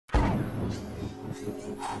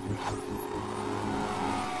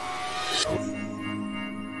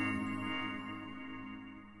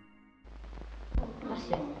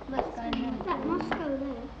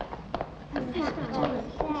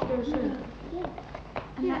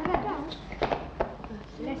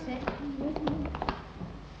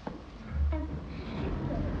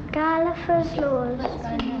Gallifrey's laws.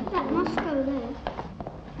 That must go there.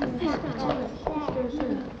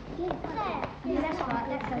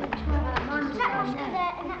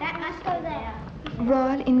 That must go there.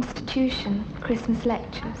 Royal Institution Christmas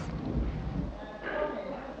Lectures.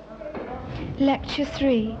 Lecture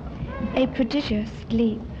 3, A Prodigious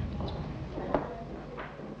Leap.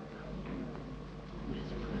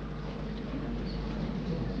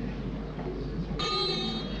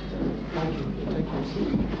 Thank you. Take your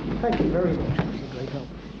seat. Thank you very much. It was a great help.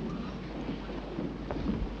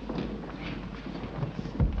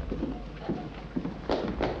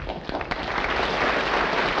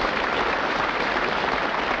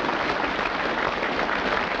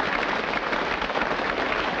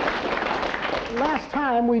 Last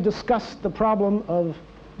time we discussed the problem of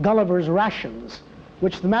Gulliver's rations,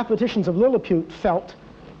 which the mathematicians of Lilliput felt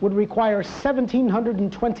would require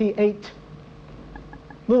 1,728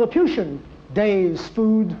 Lilliputian days'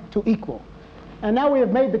 food to equal. And now we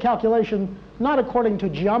have made the calculation not according to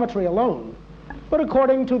geometry alone, but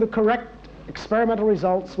according to the correct experimental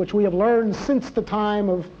results which we have learned since the time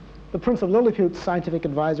of the Prince of Lilliput's scientific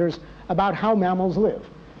advisors about how mammals live.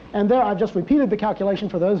 And there I've just repeated the calculation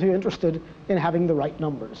for those of you interested in having the right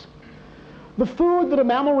numbers. The food that a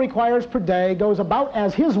mammal requires per day goes about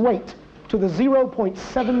as his weight to the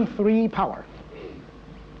 0.73 power.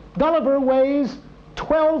 Gulliver weighs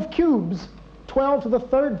 12 cubes, 12 to the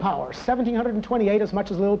third power, 1,728 as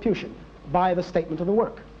much as Lilliputian, by the statement of the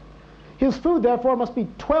work. His food, therefore, must be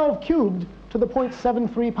 12 cubed to the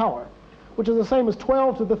 0.73 power, which is the same as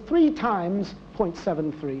 12 to the 3 times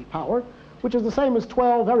 0.73 power, which is the same as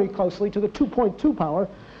 12 very closely to the 2.2 power.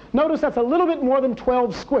 Notice that's a little bit more than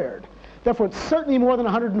 12 squared. Therefore, it's certainly more than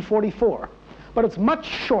 144. But it's much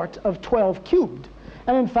short of 12 cubed.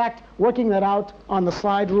 And in fact, working that out on the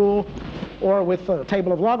slide rule or with a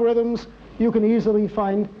table of logarithms, you can easily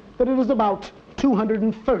find that it is about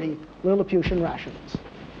 230 Lilliputian rations.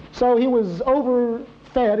 So he was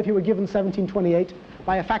overfed, if he were given 1728,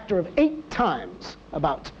 by a factor of 8 times,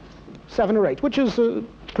 about 7 or 8, which is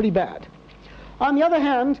pretty bad. On the other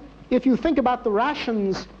hand, if you think about the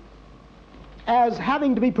rations as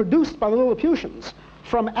having to be produced by the Lilliputians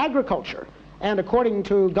from agriculture, and according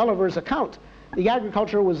to Gulliver's account, the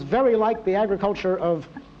agriculture was very like the agriculture of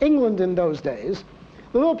England in those days,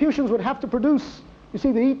 the Lilliputians would have to produce, you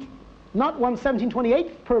see, they eat not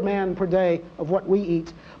 1/1728 per man per day of what we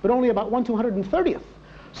eat, but only about 1/230th.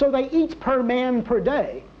 So they eat per man per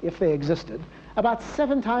day, if they existed, about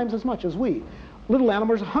 7 times as much as we. Little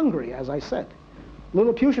animals are hungry, as I said.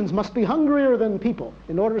 Lilliputians must be hungrier than people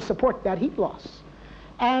in order to support that heat loss.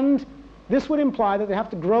 And this would imply that they have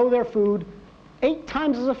to grow their food 8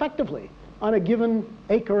 times as effectively on a given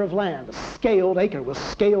acre of land, a scaled acre with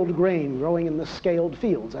scaled grain growing in the scaled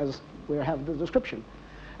fields, as we have the description.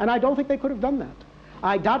 And I don't think they could have done that.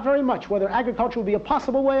 I doubt very much whether agriculture would be a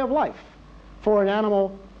possible way of life for an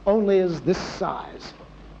animal only as this size.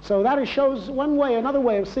 So that shows one way, another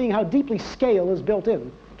way of seeing how deeply scale is built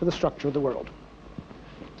in to the structure of the world.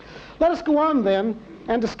 Let us go on then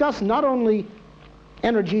and discuss not only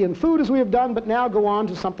energy and food as we have done, but now go on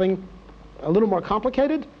to something a little more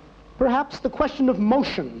complicated, perhaps the question of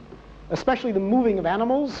motion, especially the moving of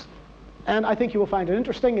animals. And I think you will find it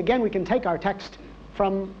interesting. Again, we can take our text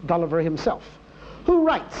from Gulliver himself, who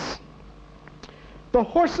writes, "The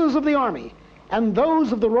horses of the army and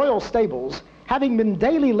those of the royal stables, having been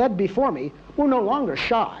daily led before me, were no longer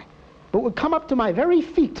shy, but would come up to my very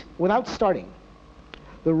feet without starting.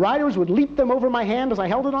 The riders would leap them over my hand as I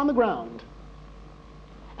held it on the ground.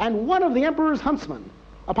 And one of the emperor's huntsmen,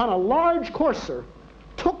 upon a large courser,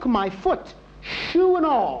 took my foot, shoe and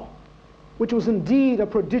all, which was indeed a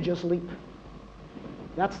prodigious leap."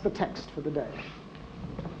 That's the text for the day.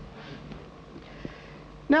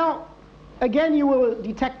 Now, again, you will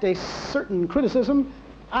detect a certain criticism.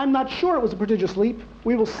 I'm not sure it was a prodigious leap.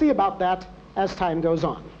 We will see about that as time goes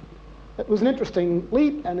on. It was an interesting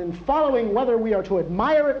leap, and in following whether we are to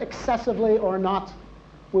admire it excessively or not,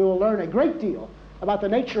 we will learn a great deal about the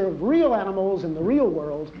nature of real animals in the real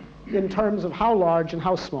world in terms of how large and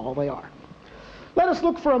how small they are. Let us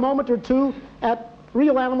look for a moment or two at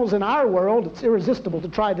real animals in our world. It's irresistible to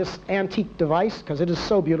try this antique device because it is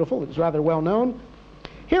so beautiful. It's rather well known.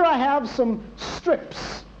 Here I have some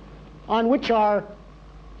strips on which are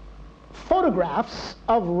photographs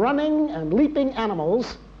of running and leaping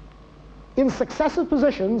animals in successive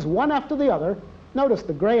positions, one after the other. Notice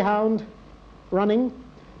the greyhound running,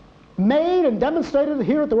 made and demonstrated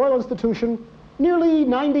here at the Royal Institution nearly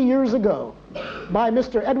 90 years ago by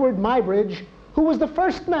Mr. Edward Muybridge, who was the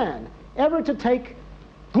first man ever to take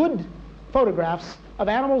good photographs of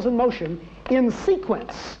animals in motion in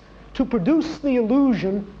sequence to produce the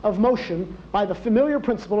illusion of motion by the familiar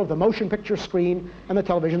principle of the motion picture screen and the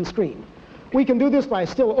television screen. We can do this by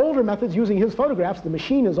still older methods using his photographs. The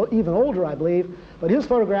machine is even older, I believe, but his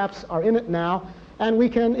photographs are in it now. And we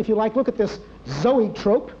can, if you like, look at this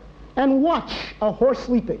zoetrope and watch a horse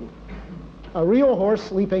leaping, a real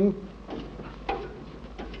horse leaping.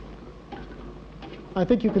 I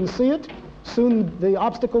think you can see it. Soon the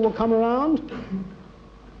obstacle will come around.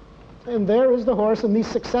 And there is the horse in these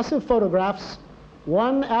successive photographs,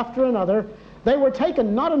 one after another. They were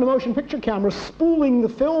taken not in a motion picture camera spooling the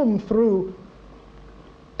film through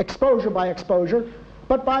exposure by exposure,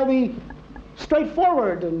 but by the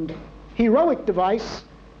straightforward and heroic device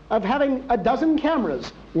of having a dozen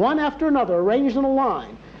cameras, one after another, arranged in a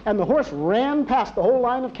line, and the horse ran past the whole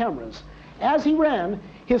line of cameras. As he ran,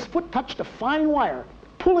 his foot touched a fine wire.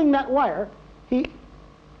 Pulling that wire, he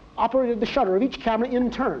operated the shutter of each camera in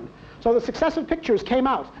turn. So the successive pictures came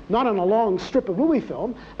out, not on a long strip of movie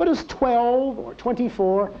film, but as 12 or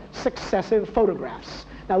 24 successive photographs.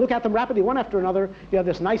 Now look at them rapidly, one after another. You have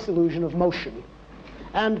this nice illusion of motion.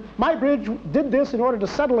 And Muybridge did this in order to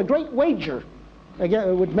settle a great wager, again,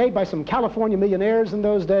 it was made by some California millionaires in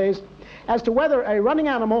those days, as to whether a running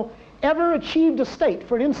animal ever achieved a state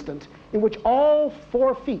for an instant in which all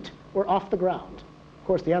 4 feet were off the ground. Of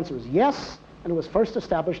course, the answer is yes, and it was first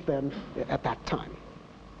established then at that time.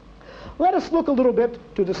 Let us look a little bit,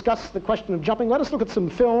 to discuss the question of jumping, let us look at some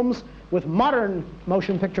films with modern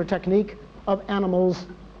motion picture technique of animals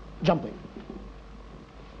jumping.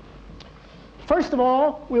 First of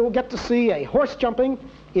all, we will get to see a horse jumping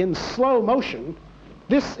in slow motion.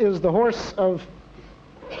 This is the horse of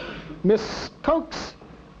Miss Cokes,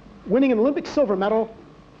 winning an Olympic silver medal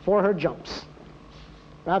for her jumps.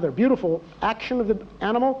 Rather beautiful action of the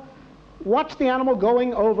animal. Watch the animal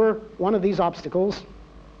going over one of these obstacles.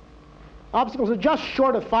 Obstacles are just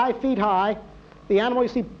short of 5 feet high. The animal, you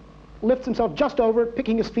see, lifts himself just over,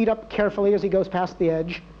 picking his feet up carefully as he goes past the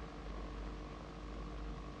edge.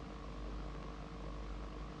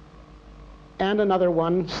 And another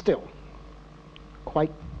one still.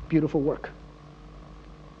 Quite beautiful work.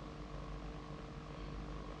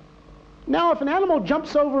 Now, if an animal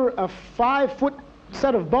jumps over a 5-foot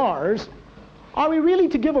set of bars, are we really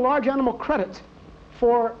to give a large animal credit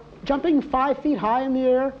for jumping 5 feet high in the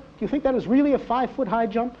air? Do you think that is really a 5-foot high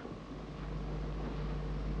jump?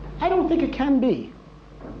 I don't think it can be,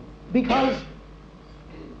 because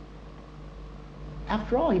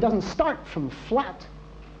after all, he doesn't start from flat.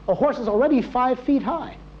 A horse is already 5 feet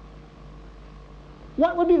high.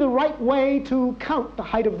 What would be the right way to count the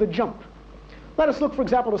height of the jump? Let us look, for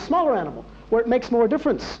example, at a smaller animal, where it makes more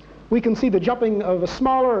difference. We can see the jumping of a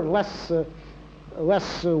smaller and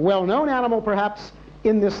less well-known animal, perhaps,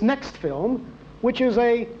 in this next film, which is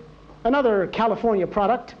another California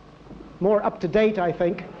product, more up-to-date, I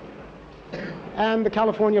think. And the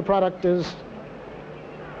California product is,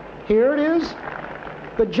 here it is,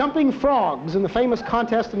 the jumping frogs in the famous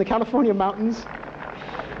contest in the California mountains.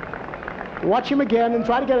 Watch him again and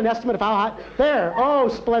try to get an estimate of how high. There, oh,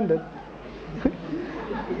 splendid.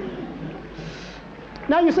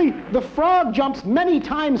 Now you see, the frog jumps many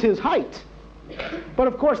times his height, but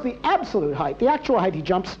of course the absolute height, the actual height he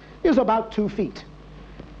jumps, is about 2 feet.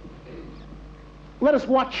 Let us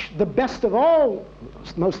watch the best of all,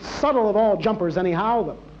 most subtle of all jumpers anyhow,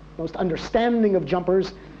 the most understanding of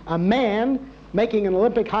jumpers, a man making an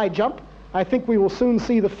Olympic high jump. I think we will soon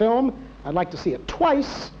see the film, I'd like to see it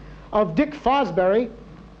twice, of Dick Fosbury,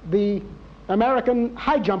 the American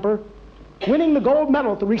high jumper, winning the gold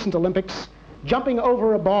medal at the recent Olympics, jumping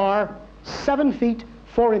over a bar 7 feet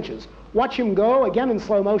 4 inches. Watch him go, again in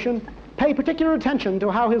slow motion. Pay particular attention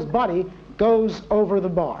to how his body goes over the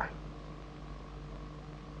bar.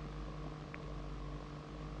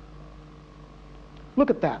 Look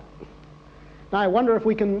at that. Now I wonder if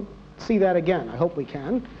we can see that again. I hope we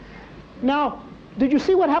can. Now, did you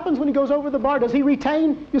see what happens when he goes over the bar? Does he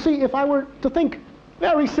retain? You see, if I were to think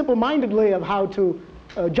very simple-mindedly of how to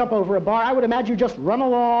jump over a bar, I would imagine you just run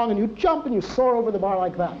along and you jump and you soar over the bar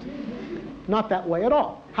like that. Not that way at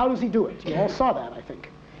all. How does he do it? You all saw that, I think.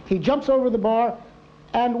 He jumps over the bar,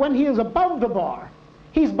 and when he is above the bar,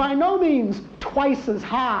 he's by no means twice as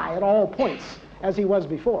high at all points as he was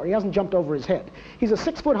before. He hasn't jumped over his head. He's a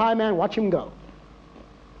 6-foot high man. Watch him go.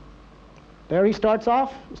 There he starts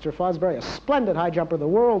off, Mr. Fosbury, a splendid high jumper, the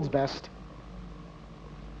world's best.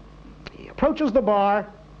 He approaches the bar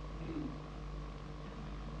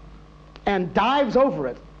and dives over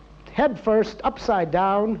it, head first, upside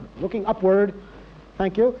down, looking upward,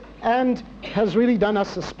 thank you, and has really done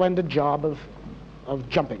us a splendid job of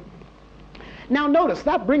jumping. Now notice,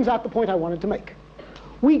 that brings out the point I wanted to make.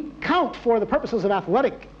 We count, for the purposes of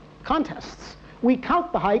athletic contests, we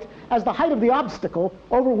count the height as the height of the obstacle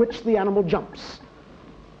over which the animal jumps.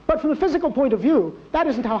 But from the physical point of view, that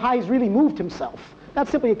isn't how high he's really moved himself. That's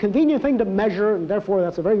simply a convenient thing to measure, and therefore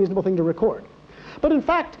that's a very reasonable thing to record. But in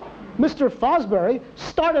fact, Mr. Fosbury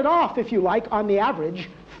started off, if you like, on the average,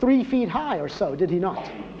 3 feet high or so, did he not?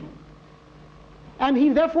 And he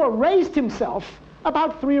therefore raised himself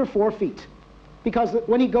about 3 or 4 feet. Because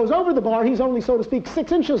when he goes over the bar, he's only, so to speak,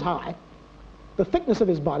 6 inches high, the thickness of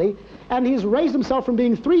his body, and he's raised himself from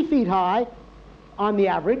being 3 feet high on the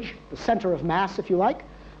average, the center of mass, if you like,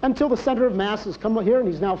 until the center of mass has come here and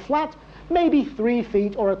he's now flat, maybe 3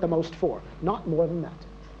 feet or at the most 4, not more than that.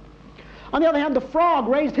 On the other hand, the frog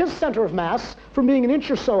raised his center of mass from being 1 inch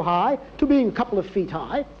or so high to being a couple of feet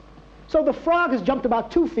high. So the frog has jumped about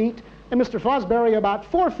 2 feet, and Mr. Fosbury about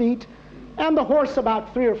 4 feet, and the horse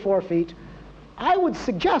about 3 or 4 feet. I would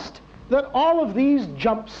suggest that all of these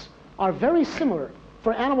jumps are very similar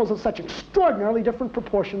for animals of such extraordinarily different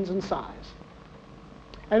proportions and size.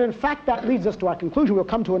 And in fact, that leads us to our conclusion we'll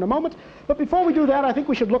come to in a moment. But before we do that, I think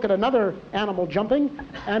we should look at another animal jumping,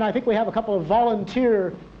 and I think we have a couple of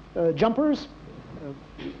volunteer jumpers.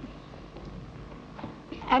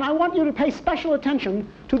 And I want you to pay special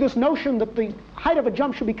attention to this notion that the height of a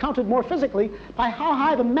jump should be counted more physically by how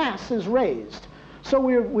high the mass is raised. So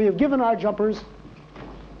we have given our jumpers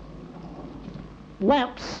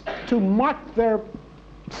lamps to mark their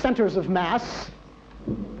centers of mass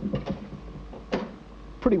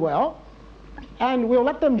pretty well. And we'll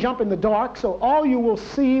let them jump in the dark, so all you will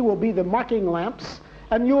see will be the marking lamps,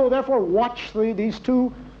 and you will therefore watch these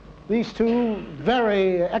two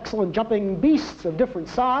very excellent jumping beasts of different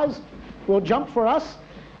size will jump for us.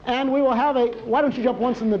 And we will have why don't you jump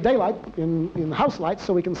once in the daylight, in the house lights,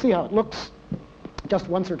 so we can see how it looks. Just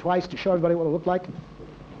once or twice to show everybody what it'll look like.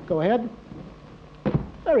 Go ahead.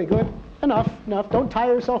 Very good. Enough. Don't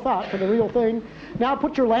tire yourself out for the real thing. Now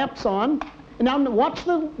put your lamps on. And now watch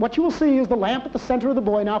what you will see is the lamp at the center of the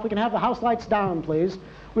buoy. Now if we can have the house lights down, please.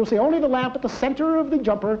 We'll see only the lamp at the center of the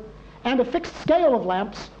jumper and a fixed scale of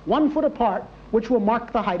lamps 1 foot apart, which will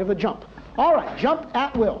mark the height of the jump. All right, jump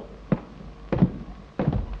at will.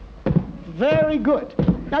 Very good.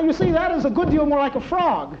 Now you see that is a good deal more like a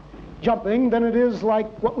frog jumping than it is like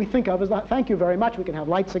what we think of as that. Thank you very much. We can have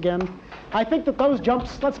lights again. I think that those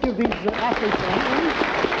jumps, let's give these athletes a hand.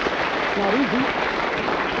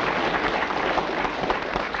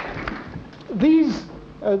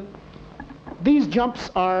 These jumps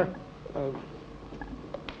are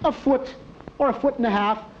a foot or a foot and a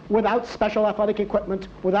half without special athletic equipment,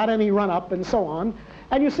 without any run-up and so on.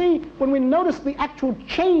 And you see, when we notice the actual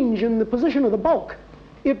change in the position of the bulk,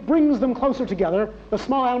 it brings them closer together. The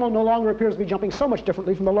small animal no longer appears to be jumping so much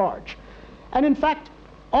differently from the large. And in fact,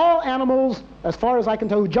 all animals, as far as I can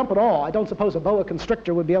tell, who jump at all, I don't suppose a boa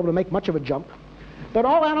constrictor would be able to make much of a jump, but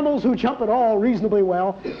all animals who jump at all reasonably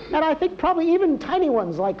well, and I think probably even tiny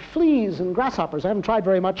ones like fleas and grasshoppers, I haven't tried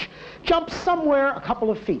very much, jump somewhere a couple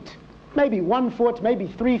of feet. Maybe 1 foot, maybe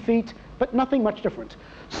 3 feet, but nothing much different.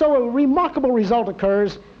 So a remarkable result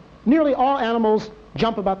occurs. Nearly all animals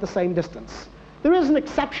jump about the same distance. There is an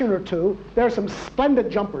exception or two. There are some splendid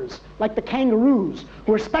jumpers, like the kangaroos,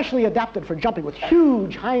 who are specially adapted for jumping with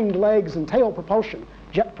huge hind legs and tail propulsion,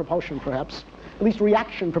 jet propulsion perhaps, at least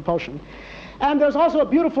reaction propulsion. And there's also a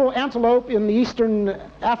beautiful antelope in the eastern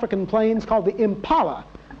African plains called the impala.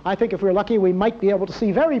 I think if we're lucky, we might be able to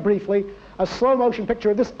see very briefly a slow motion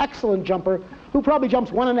picture of this excellent jumper who probably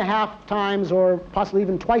jumps 1.5 times or possibly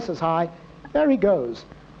even twice as high. There he goes.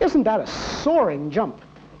 Isn't that a soaring jump?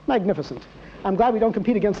 Magnificent. I'm glad we don't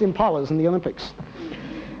compete against impalas in the Olympics.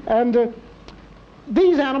 And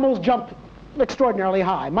these animals jump extraordinarily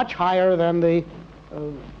high, much higher than the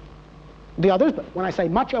others, but when I say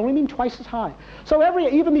much, I only mean twice as high. So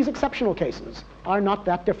even these exceptional cases are not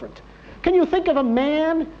that different. Can you think of a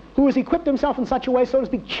man who has equipped himself in such a way, so to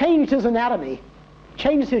speak, changed his anatomy,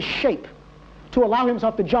 changed his shape, to allow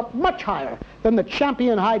himself to jump much higher than the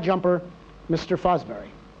champion high jumper, Mr. Fosbury?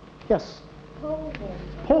 Yes? Pole vault.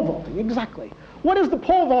 Pole vaulting, exactly. What is the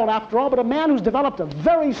pole vault, after all, but a man who's developed a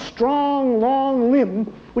very strong, long limb,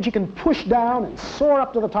 which he can push down and soar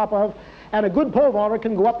up to the top of, and a good pole vaulter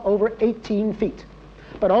can go up over 18 feet.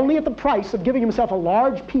 But only at the price of giving himself a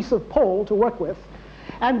large piece of pole to work with,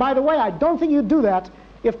 And by the way, I don't think you'd do that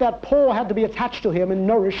if that pole had to be attached to him and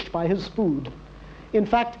nourished by his food. In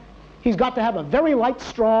fact, he's got to have a very light,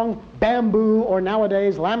 strong bamboo, or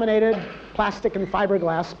nowadays laminated plastic and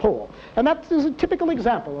fiberglass pole. And that is a typical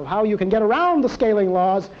example of how you can get around the scaling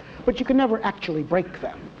laws, but you can never actually break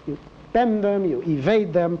them. You bend them, you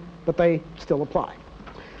evade them, but they still apply.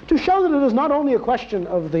 To show that it is not only a question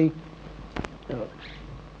of the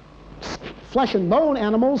flesh and bone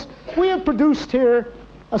animals, we have produced here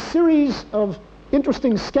a series of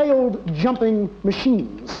interesting scaled jumping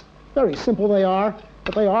machines. Very simple they are,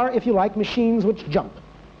 but they are, if you like, machines which jump.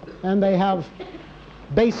 And they have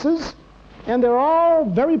bases, and they're all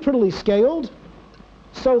very prettily scaled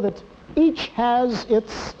so that each has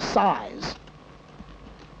its size.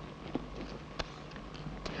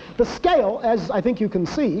 The scale, as I think you can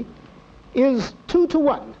see, is 2 to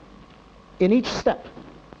 1 in each step.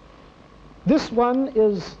 This one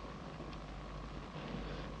is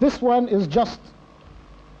just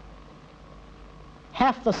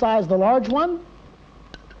half the size of the large one,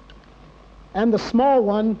 and the small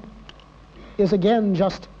one is again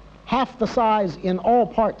just half the size in all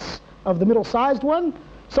parts of the middle-sized one,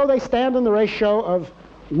 so they stand in the ratio of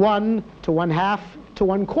 1 to 1/2 to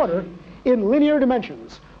 1/4 in linear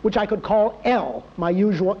dimensions, which I could call L, my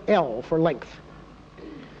usual L for length.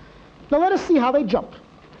 Now let us see how they jump.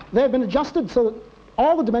 They have been adjusted so that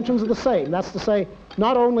all the dimensions are the same. That's to say,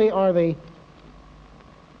 not only are the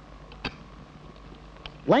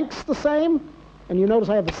lengths the same, and you notice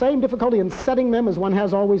I have the same difficulty in setting them as one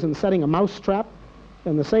has always in setting a mouse trap,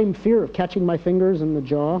 and the same fear of catching my fingers in the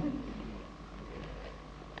jaw.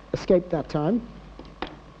 Escaped that time.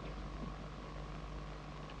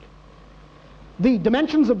 The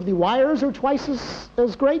dimensions of the wires are twice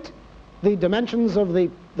as great. The dimensions of the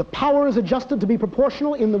power is adjusted to be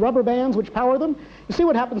proportional in the rubber bands which power them. You see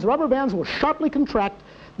what happens? The rubber bands will sharply contract.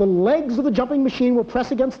 The legs of the jumping machine will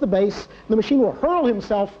press against the base. The machine will hurl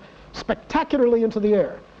himself spectacularly into the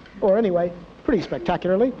air. Or anyway, pretty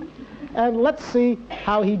spectacularly. And let's see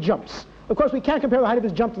how he jumps. Of course, we can't compare the height of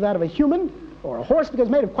his jump to that of a human or a horse because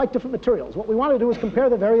it's made of quite different materials. What we want to do is compare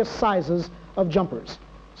the various sizes of jumpers.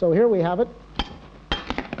 So here we have it.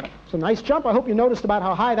 It's a nice jump. I hope you noticed about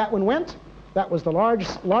how high that one went. That was the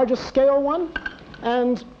largest scale one.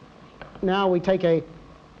 And now we take a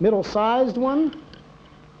middle-sized one.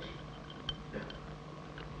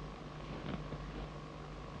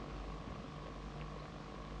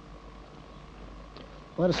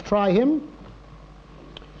 Let us try him.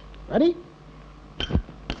 Ready?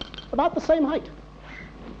 About the same height.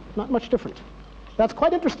 Not much different. That's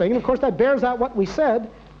quite interesting. And of course, that bears out what we said,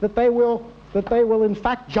 that they will in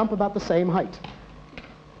fact jump about the same height.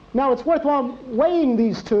 Now, it's worthwhile weighing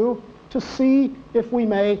these two to see if we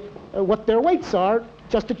may, what their weights are,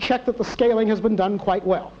 just to check that the scaling has been done quite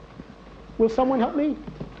well. Will someone help me?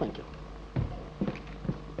 Thank you.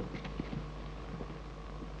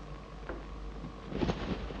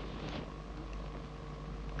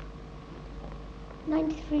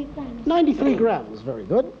 $93. 93 grams, very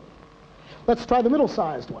good. Let's try the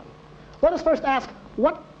middle-sized one. Let us first ask,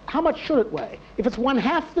 how much should it weigh? If it's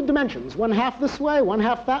 1/2 the dimensions, 1/2 this way,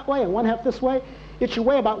 1/2 that way, and 1/2 this way, it should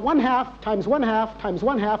weigh about 1/2 times 1/2 times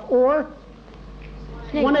 1/2, or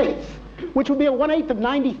 1/8, which would be a 1/8 of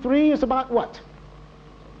 93 is about what?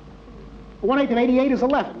 1/8 of 88 is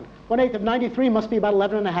 11. 1/8 of 93 must be about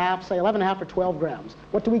 11.5, say 11.5 or 12 grams.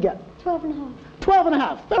 What do we get? 12.5.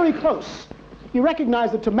 12.5, very close. You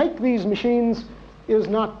recognize that to make these machines is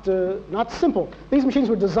not simple. These machines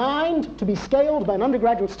were designed to be scaled by an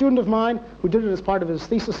undergraduate student of mine who did it as part of his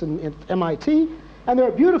thesis at MIT, and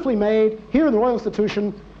they're beautifully made here in the Royal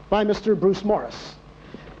Institution by Mr. Bruce Morris.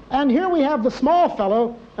 And here we have the small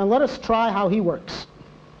fellow, and let us try how he works.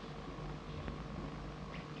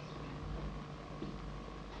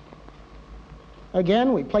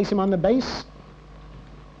 Again, we place him on the base,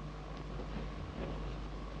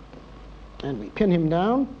 and we pin him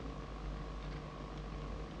down.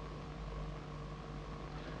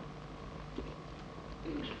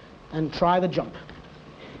 And try the jump.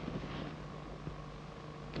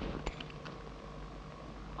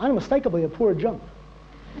 Unmistakably a poor jump.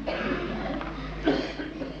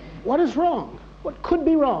 What is wrong? What could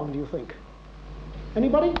be wrong, do you think?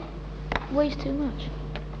 Anybody? Weighs too much.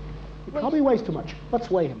 He probably weighs too much. Let's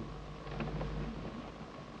weigh him.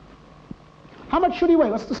 How much should he weigh?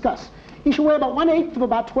 Let's discuss. He should weigh about 1/8 of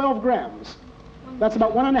about 12 grams. That's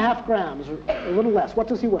about 1.5 grams, or a little less. What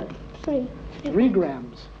does he weigh? 3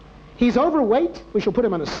 grams. He's overweight. We shall put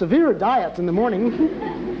him on a severe diet in the morning.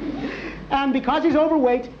 And because he's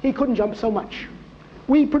overweight, he couldn't jump so much.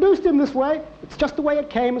 We produced him this way. It's just the way it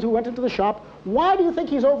came as we went into the shop. Why do you think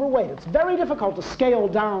he's overweight? It's very difficult to scale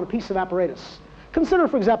down a piece of apparatus. Consider,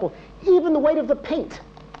 for example, even the weight of the paint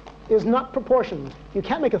is not proportioned. You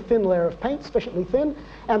can't make a thin layer of paint sufficiently thin,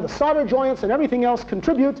 and the solder joints and everything else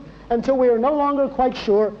contribute until we are no longer quite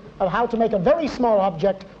sure of how to make a very small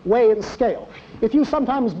object weigh in scale. If you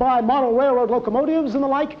sometimes buy model railroad locomotives and the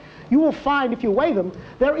like, you will find, if you weigh them,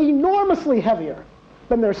 they're enormously heavier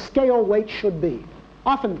than their scale weight should be.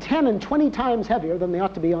 Often 10 and 20 times heavier than they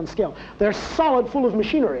ought to be on scale. They're solid, full of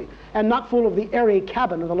machinery, and not full of the airy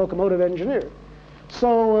cabin of the locomotive engineer.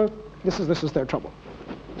 So this is their trouble.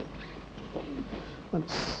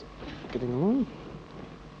 Let's getting along.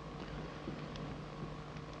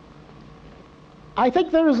 I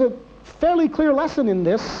think there is a fairly clear lesson in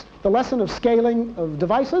this, the lesson of scaling of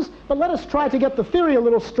devices, but let us try to get the theory a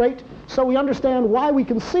little straight so we understand why we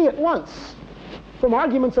can see at once, from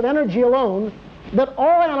arguments of energy alone, that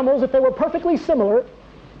all animals, if they were perfectly similar,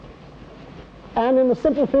 and in the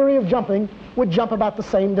simple theory of jumping, would jump about the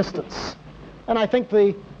same distance. And I think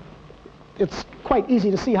it's quite easy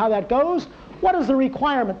to see how that goes. What is the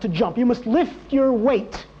requirement to jump? You must lift your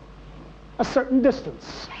weight a certain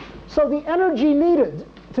distance. So the energy needed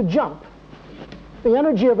to jump, the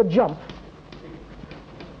energy of a jump,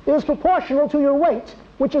 is proportional to your weight,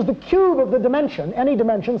 which is the cube of the dimension, any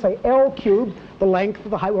dimension, say L cubed, the length,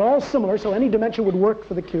 the height, we're all similar, so any dimension would work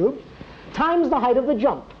for the cube, times the height of the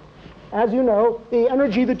jump. As you know, the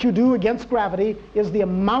energy that you do against gravity is the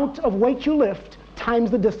amount of weight you lift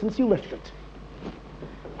times the distance you lift it.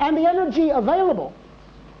 And the energy available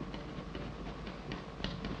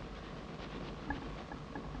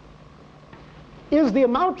is the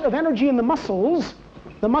amount of energy in the muscles.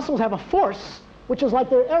 The muscles have a force which is like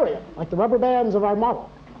their area, like the rubber bands of our model.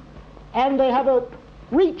 And they have a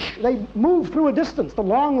reach. They move through a distance. The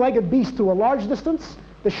long-legged beast through a large distance,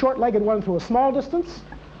 the short-legged one through a small distance,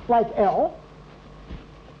 like L.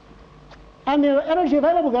 And the energy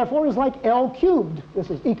available, therefore, is like L cubed. This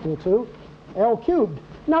is equal to L cubed.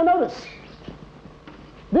 Now notice,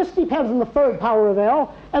 this depends on the third power of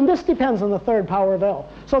L, and this depends on the third power of L.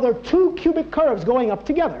 So there are two cubic curves going up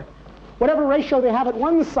together. Whatever ratio they have at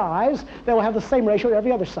one size, they will have the same ratio at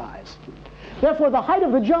every other size. Therefore, the height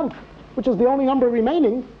of the jump, which is the only number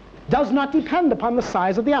remaining, does not depend upon the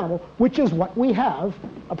size of the animal, which is what we have,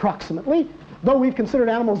 approximately. Though we've considered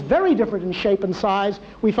animals very different in shape and size,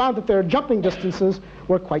 we found that their jumping distances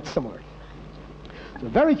were quite similar. It's a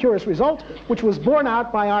very curious result, which was borne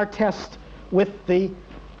out by our test with the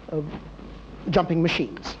jumping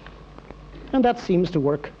machines. And that seems to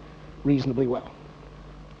work reasonably well.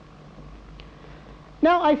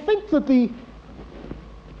 Now, I think that the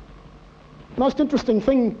most interesting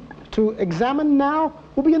thing to examine now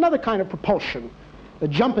will be another kind of propulsion. The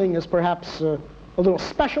jumping is perhaps a little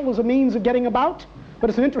special as a means of getting about, but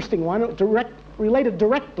it's an interesting one, related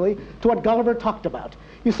directly to what Gulliver talked about.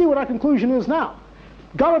 You see what our conclusion is now.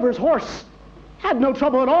 Gulliver's horse had no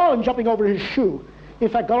trouble at all in jumping over his shoe. In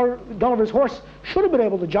fact, Gulliver's horse should have been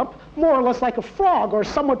able to jump more or less like a frog, or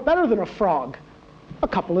somewhat better than a frog, a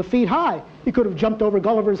couple of feet high. He could have jumped over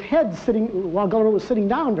Gulliver's head while Gulliver was sitting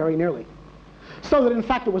down very nearly. So that in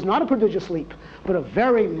fact it was not a prodigious leap, but a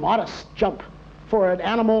very modest jump for an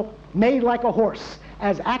animal made like a horse,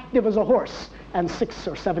 as active as a horse, and 6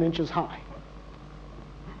 or 7 inches high.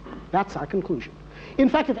 That's our conclusion. In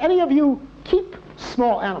fact, if any of you keep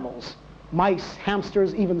small animals, mice,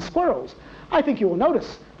 hamsters, even squirrels, I think you will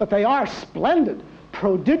notice that they are splendid,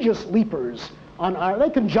 prodigious leapers. They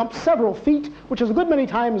can jump several feet, which is a good many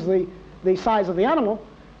times the size of the animal,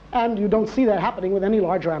 and you don't see that happening with any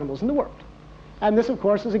larger animals in the world. And this, of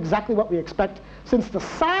course, is exactly what we expect, since the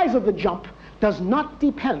size of the jump does not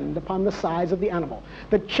depend upon the size of the animal.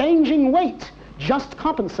 The changing weight just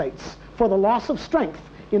compensates for the loss of strength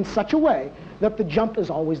in such a way that the jump is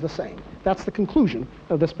always the same. That's the conclusion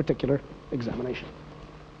of this particular examination.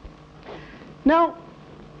 Now,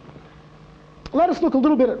 let us look a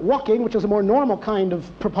little bit at walking, which is a more normal kind of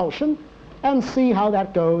propulsion, and see how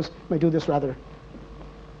that goes. I may do this rather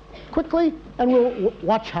quickly, and we'll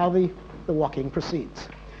watch how the walking proceeds.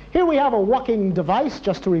 Here we have a walking device,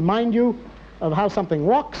 just to remind you of how something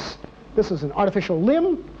walks. This is an artificial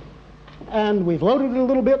limb, and we've loaded it a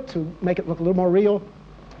little bit to make it look a little more real.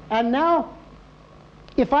 And now,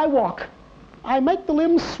 if I walk, I make the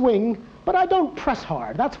limb swing, but I don't press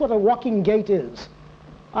hard. That's what a walking gait is.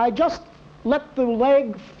 I just let the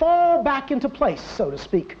leg fall back into place, so to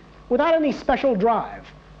speak, without any special drive.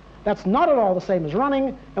 That's not at all the same as running,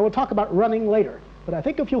 and we'll talk about running later. But I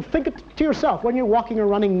think if you'll think it to yourself when you're walking or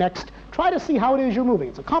running next, try to see how it is you're moving.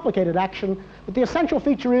 It's a complicated action, but the essential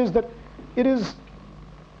feature is that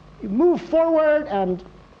you move forward and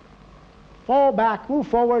fall back, move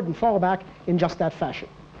forward, and fall back in just that fashion.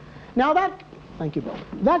 Now that, thank you, Bill,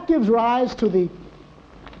 that gives rise to the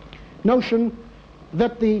notion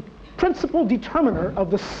that the principal determiner of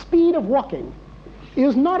the speed of walking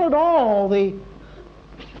is not at all the,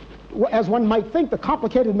 as one might think, the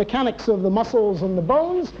complicated mechanics of the muscles and the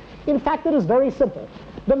bones. In fact, it is very simple.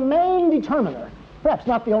 The main determiner, perhaps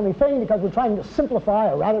not the only thing because we're trying to simplify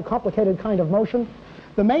a rather complicated kind of motion,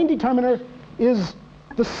 the main determiner is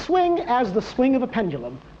the swing as the swing of a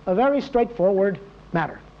pendulum, a very straightforward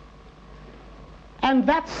matter. And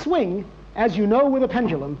that swing, as you know with a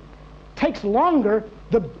pendulum, takes longer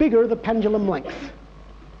the bigger the pendulum length.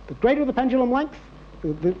 The greater the pendulum length,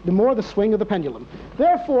 the more the swing of the pendulum.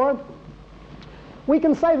 Therefore, we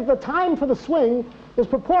can say that the time for the swing is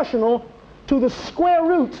proportional to the square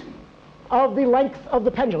root of the length of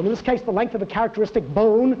the pendulum. In this case, the length of a characteristic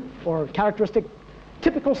bone or characteristic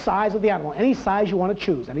typical size of the animal, any size you want to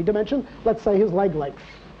choose, any dimension. Let's say his leg length.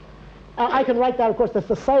 I can write that, of course, that's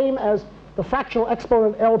the same as the fractional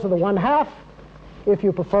exponent L to the 1/2. If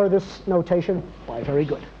you prefer this notation, why, very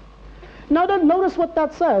good. Now notice what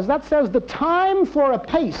that says. That says the time for a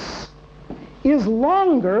pace is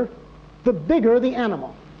longer the bigger the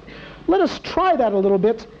animal. Let us try that a little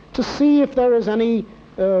bit to see if there is any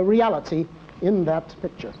reality in that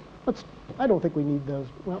picture. I don't think we need those.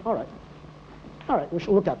 Well, all right. All right, we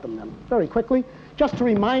shall look at them then very quickly. Just to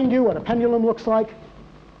remind you what a pendulum looks like.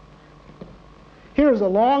 Here's a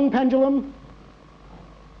long pendulum.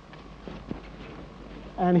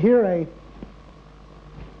 And here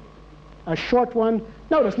a short one.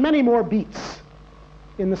 Notice many more beats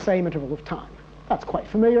in the same interval of time. That's quite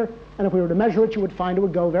familiar, and if we were to measure it, you would find it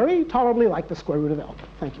would go very tolerably like the square root of L.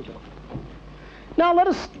 Thank you, Bill. Now let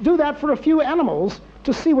us do that for a few animals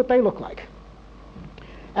to see what they look like.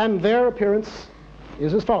 And their appearance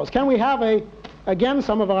is as follows. Can we have, again,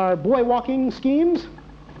 some of our boy walking schemes?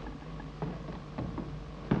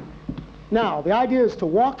 Now, the idea is to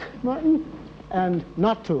walk, Martin, and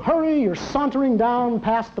not to hurry. You're sauntering down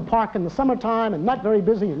past the park in the summertime and not very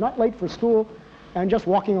busy. You're not late for school and just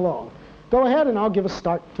walking along. Go ahead and I'll give a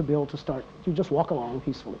start to Bill to start. You just walk along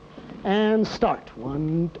peacefully. And start.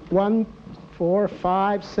 1, 4,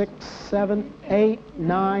 5, 6, 7, 8,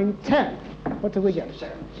 9, 10. What did we get?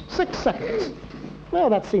 6 seconds. Well,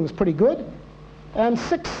 that seems pretty good. And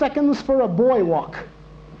 6 seconds for a boy walk.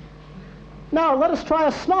 Now, let us try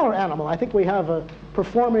a smaller animal. I think we have a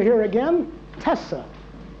performer here again. Tessa,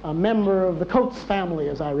 a member of the Coates family,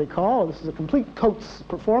 as I recall. This is a complete Coates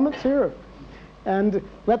performance here. And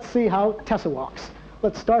let's see how Tessa walks.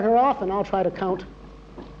 Let's start her off, and I'll try to count.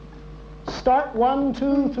 Start 1,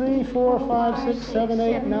 2, 3, 4, 5, 6, 7,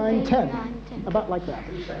 8, 9, 10. About like that.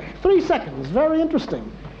 3 seconds. Very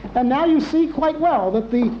interesting. And now you see quite well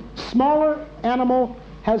that the smaller animal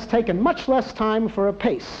has taken much less time for a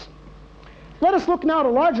pace. Let us look now at a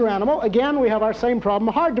larger animal. Again, we have our same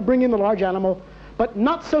problem. Hard to bring in the large animal, but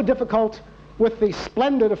not so difficult with the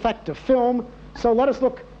splendid effect of film. So let us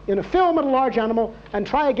look in a film at a large animal and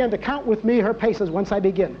try again to count with me her paces once I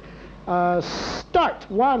begin. Start.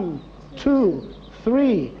 1, 2,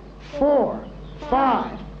 3, 4,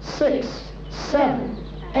 5, 6, 7,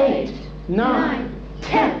 8, 9,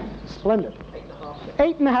 10. Splendid.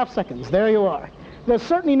 8.5 seconds. There you are. There's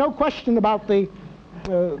certainly no question about the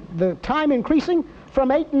time increasing from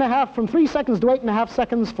 3 seconds to 8.5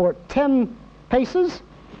 seconds for 10 paces.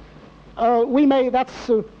 That's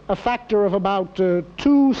a factor of about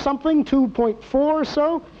 2.4 or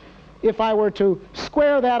so. If I were to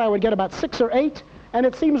square that, I would get about 6 or 8, and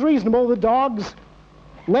it seems reasonable. The dog's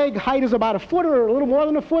leg height is about a foot or a little more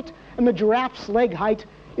than a foot, and the giraffe's leg height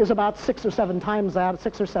is about 6 or 7 times that,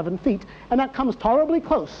 6 or 7 feet, and that comes tolerably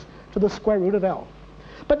close to the square root of L.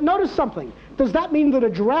 But notice something. Does that mean that a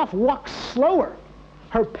giraffe walks slower?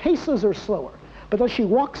 Her paces are slower. But does she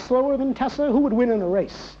walk slower than Tessa? Who would win in a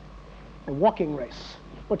race? A walking race.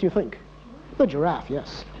 What do you think? The giraffe,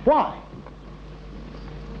 yes. Why?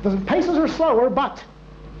 The paces are slower, but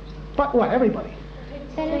what? Everybody.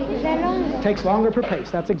 It takes longer per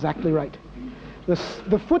pace. That's exactly right.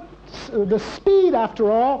 The speed,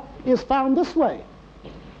 after all, is found this way.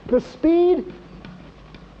 The speed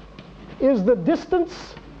is the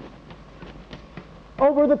distance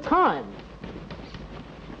over the time.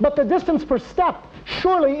 But the distance per step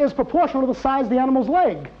surely is proportional to the size of the animal's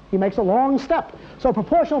leg. He makes a long step. So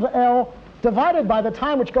proportional to L divided by the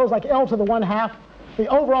time, which goes like L to the 1/2, the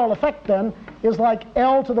overall effect then is like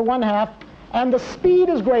L to the 1/2, and the speed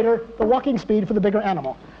is greater, the walking speed, for the bigger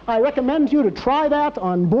animal. I recommend you to try that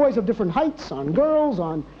on boys of different heights, on girls,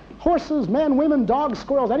 on horses, men, women, dogs,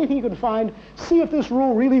 squirrels, anything you can find. See if this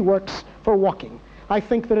rule really works for walking. I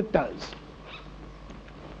think that it does.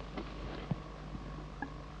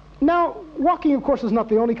 Now, walking, of course, is not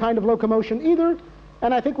the only kind of locomotion either,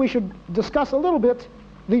 and I think we should discuss a little bit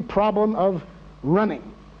the problem of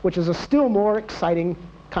running, which is a still more exciting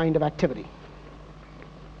kind of activity.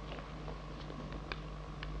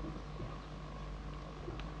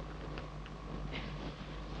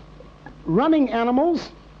 Running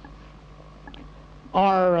animals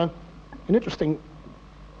are an interesting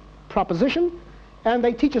proposition, and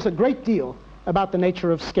they teach us a great deal about the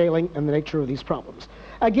nature of scaling and the nature of these problems.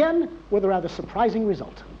 Again, with a rather surprising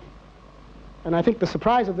result. And I think the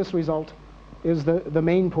surprise of this result is the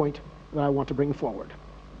main point that I want to bring forward.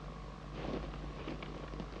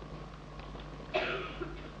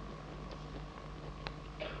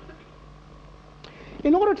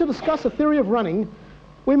 In order to discuss a theory of running,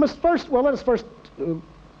 we must first, well, let us first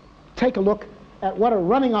take a look at what a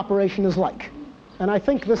running operation is like. And I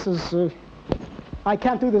think this is, I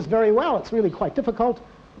can't do this very well, it's really quite difficult,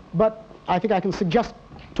 but I think I can suggest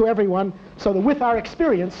to everyone so that with our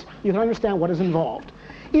experience you can understand what is involved.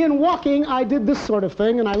 In walking, I did this sort of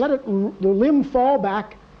thing, and I let the limb fall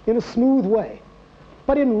back in a smooth way.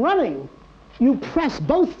 But in running, you press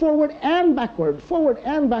both forward and backward, forward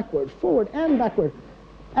and backward, forward and backward.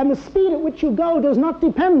 And the speed at which you go does not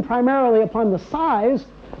depend primarily upon the size,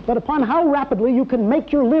 but upon how rapidly you can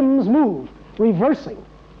make your limbs move, reversing.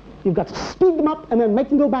 You've got to speed them up and then make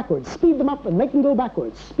them go backwards, speed them up and make them go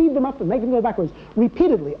backwards, speed them up and make them go backwards,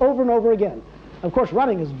 repeatedly, over and over again. Of course,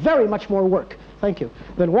 running is very much more work, thank you,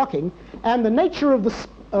 than walking, and the nature of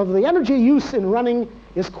the energy use in running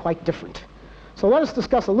is quite different. So let us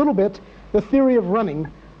discuss a little bit the theory of running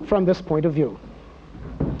from this point of view.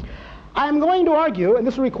 I'm going to argue, and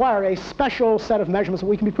this will require a special set of measurements, and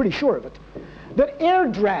we can be pretty sure of it, that air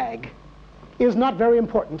drag is not very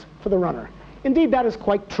important for the runner. Indeed, that is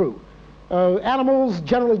quite true. Animals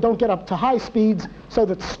generally don't get up to high speeds, so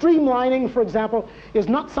that streamlining, for example, is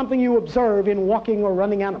not something you observe in walking or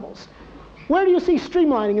running animals. Where do you see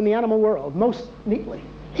streamlining in the animal world most neatly?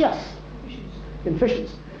 Yes, in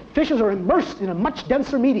fishes. Fishes are immersed in a much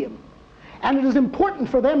denser medium, and it is important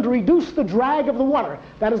for them to reduce the drag of the water.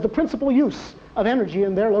 That is the principal use of energy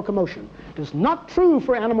in their locomotion. It is not true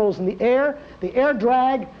for animals in the air. The air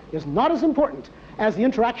drag is not as important as the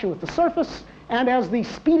interaction with the surface and as the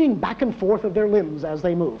speeding back and forth of their limbs as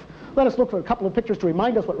they move. Let us look for a couple of pictures to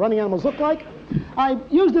remind us what running animals look like. I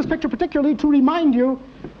use this picture particularly to remind you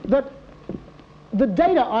that the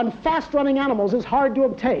data on fast-running animals is hard to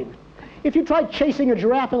obtain. If you try chasing a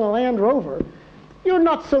giraffe in a Land Rover, you're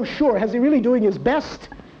not so sure. Is he really doing his best?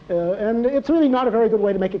 And it's really not a very good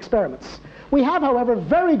way to make experiments. We have, however,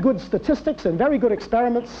 very good statistics and very good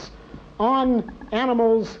experiments on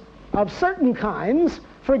animals of certain kinds.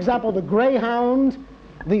 For example, the greyhound,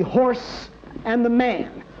 the horse, and the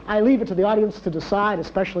man. I leave it to the audience to decide,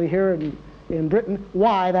 especially here in Britain,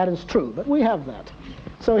 why that is true. But we have that.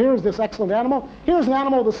 So here's this excellent animal. Here's an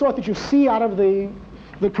animal of the sort that you see out of the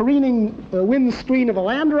careening wind screen of a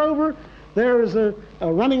Land Rover. There's a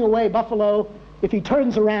running away buffalo. If he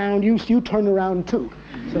turns around, you turn around too.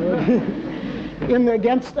 So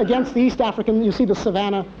against the East African, you see the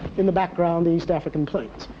savanna in the background, the East African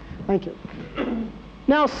plains. Thank you.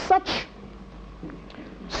 Now, such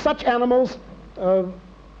animals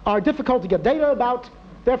are difficult to get data about.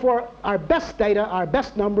 Therefore, our best data, our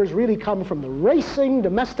best numbers really come from the racing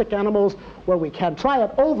domestic animals where we can try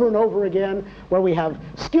it over and over again, where we have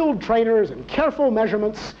skilled trainers and careful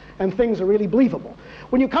measurements, and things are really believable.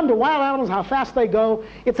 When you come to wild animals, how fast they go,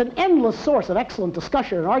 it's an endless source of excellent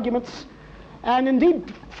discussion and arguments. And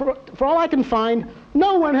indeed, for all I can find,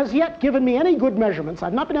 no one has yet given me any good measurements.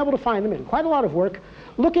 I've not been able to find them in quite a lot of work,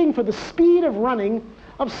 looking for the speed of running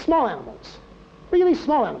of small animals, really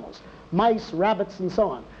small animals, mice, rabbits, and so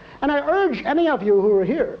on. And I urge any of you who are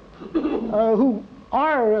here, who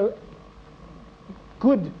are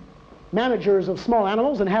good managers of small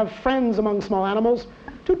animals and have friends among small animals,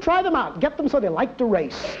 to try them out. Get them so they like to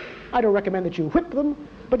race. I don't recommend that you whip them,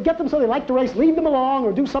 but get them so they like to race, lead them along,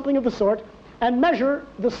 or do something of the sort, and measure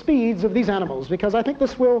the speeds of these animals, because I think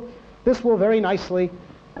this will very nicely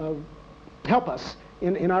help us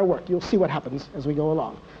in our work. You'll see what happens as we go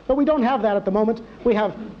along. But we don't have that at the moment. We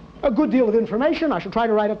have a good deal of information. I shall try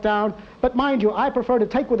to write it down. But mind you, I prefer to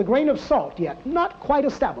take with a grain of salt, yet not quite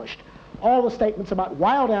established, all the statements about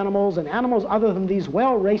wild animals and animals other than these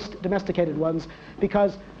well-raced domesticated ones,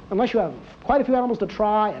 because unless you have quite a few animals to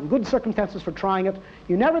try and good circumstances for trying it,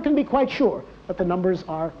 you never can be quite sure that the numbers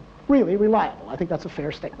are really reliable. I think that's a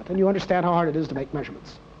fair statement, and you understand how hard it is to make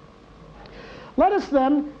measurements. Let us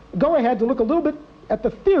then go ahead to look a little bit at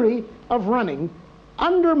the theory of running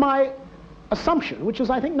under my assumption, which is,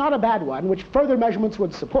 I think, not a bad one, which further measurements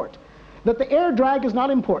would support, that the air drag is not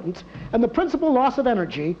important, and the principal loss of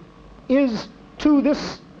energy is to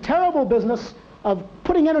this terrible business of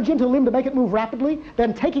putting energy into the limb to make it move rapidly,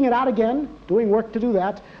 then taking it out again, doing work to do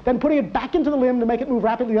that, then putting it back into the limb to make it move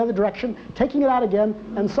rapidly the other direction, taking it out again,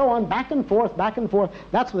 and so on, back and forth, back and forth.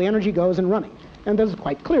 That's where the energy goes in running. And it is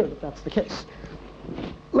quite clear that that's the case.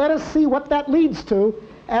 Let us see what that leads to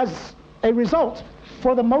as a result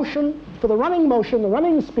for the motion, for the running motion, the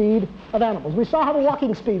running speed of animals. We saw how the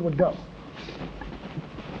walking speed would go.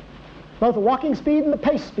 Both the walking speed and the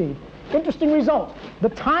pace speed. Interesting result. The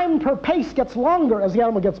time per pace gets longer as the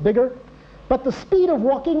animal gets bigger, but the speed of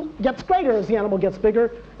walking gets greater as the animal gets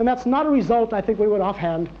bigger, and that's not a result I think we would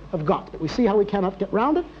offhand have got. But we see how we cannot get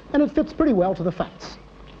around it, and it fits pretty well to the facts.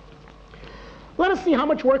 Let us see how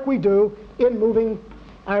much work we do in moving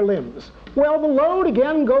our limbs. Well, the load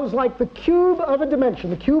again goes like the cube of a dimension,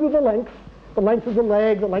 the cube of the length of the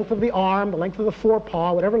leg, the length of the arm, the length of the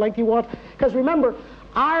forepaw, whatever length you want. Because remember,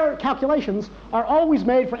 our calculations are always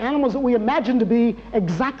made for animals that we imagine to be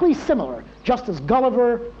exactly similar, just as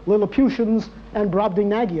Gulliver, Lilliputians, and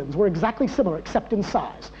Brobdingnagians were exactly similar, except in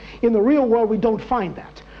size. In the real world, we don't find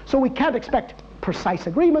that. So we can't expect precise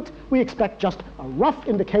agreement. We expect just a rough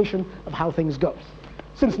indication of how things go,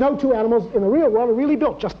 since no two animals in the real world are really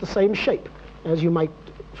built just the same shape, as you might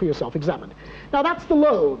for yourself examine. Now, that's the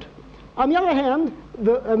load. On the other hand,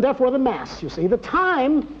 and therefore the mass, you see, the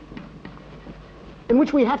time in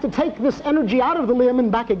which we have to take this energy out of the limb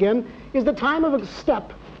and back again is the time of a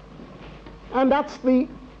step, and that's the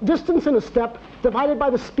distance in a step divided by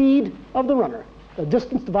the speed of the runner. The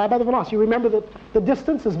distance divided by the velocity. You remember that the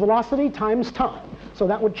distance is velocity times time, so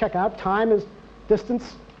that would check out. Time is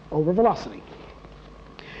distance over velocity.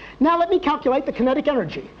 Now let me calculate the kinetic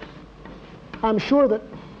energy. I'm sure that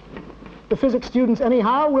the physics students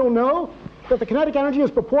anyhow will know that the kinetic energy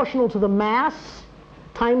is proportional to the mass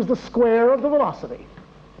times the square of the velocity.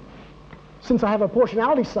 Since I have a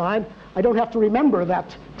proportionality sign, I don't have to remember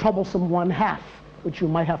that troublesome 1/2, which you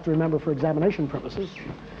might have to remember for examination purposes.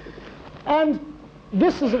 And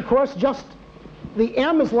this is, of course, just the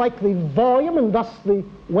m is like the volume and thus the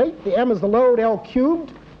weight. The m is the load, L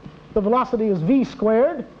cubed. The velocity is v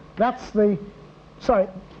squared. That's the, sorry,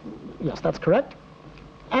 yes, that's correct.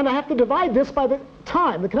 And I have to divide this by the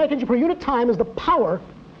time. The kinetic energy per unit time is the power.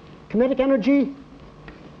 Kinetic energy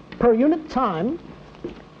per unit time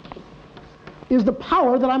is the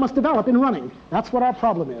power that I must develop in running. That's what our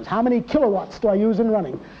problem is. How many kilowatts do I use in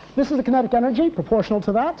running? This is the kinetic energy proportional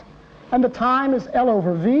to that. And the time is L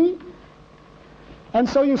over V. And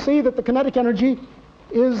so you see that the kinetic energy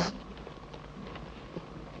is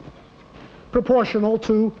proportional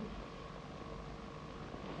to,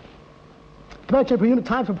 kinetic energy per unit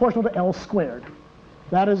time is proportional to L squared.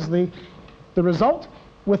 That is the result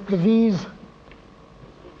with the V's,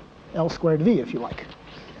 L squared V, if you like.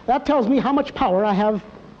 That tells me how much power I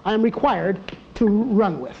am required to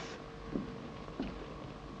run with.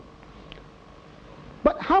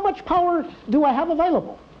 But how much power do I have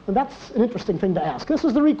available? And that's an interesting thing to ask. This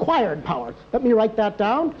is the required power. Let me write that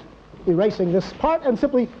down, erasing this part, and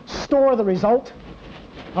simply store the result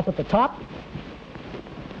up at the top.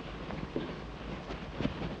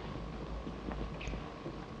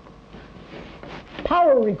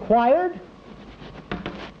 Power required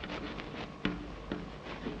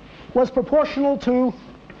was proportional to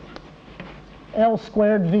L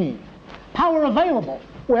squared V. Power available,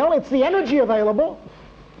 well, it's the energy available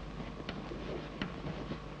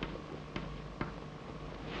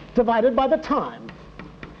divided by the time.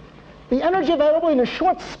 The energy available in a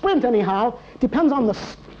short sprint, anyhow, depends on the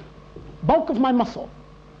bulk of my muscle.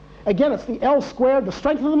 Again, it's the L squared, the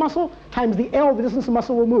strength of the muscle, times the L, the distance the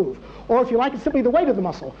muscle will move. Or if you like, it's simply the weight of the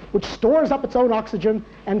muscle, which stores up its own oxygen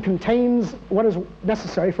and contains what is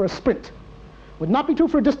necessary for a sprint. Would not be true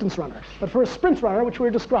for a distance runner, but for a sprint runner, which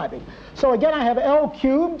we're describing. So again, I have L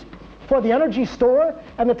cubed for the energy store,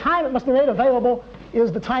 and the time it must be made available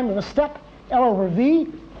is the time of the step, L over V,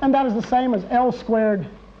 and that is the same as L squared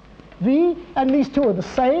V, and these two are the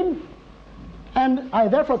same. And I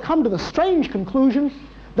therefore come to the strange conclusion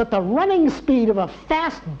that the running speed of a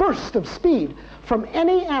fast burst of speed from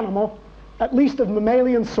any animal, at least of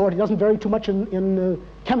mammalian sort, it doesn't vary too much in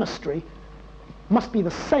chemistry, must be the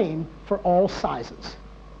same for all sizes,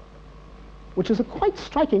 which is a quite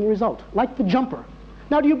striking result, like the jumper.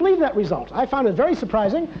 Now, do you believe that result? I found it very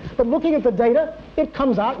surprising, but looking at the data, it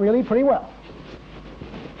comes out really pretty well.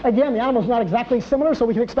 Again, the animal's not exactly similar, so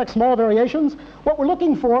we can expect small variations. What we're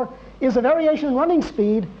looking for is a variation in running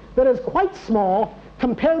speed that is quite small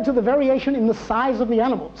compared to the variation in the size of the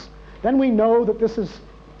animals. Then we know that this is,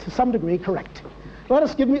 to some degree, correct.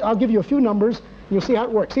 I'll give you a few numbers. You'll see how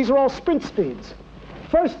it works. These are all sprint speeds.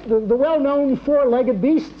 First, the well-known four-legged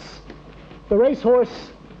beasts, the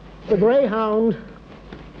racehorse, the greyhound,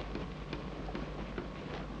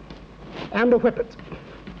 and the whippet.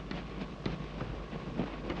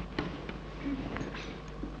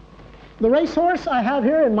 The racehorse I have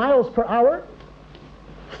here in miles per hour,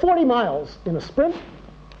 40 miles in a sprint,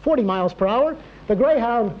 40 miles per hour. The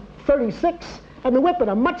greyhound, 36, and the whippet,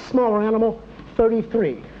 a much smaller animal,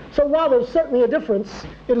 33. So while there's certainly a difference,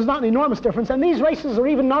 it is not an enormous difference. And these races are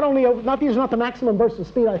even these are not the maximum bursts of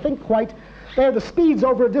speed, I think, quite. They're the speeds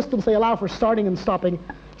over a distance they allow for starting and stopping,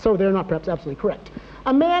 so they're not perhaps absolutely correct.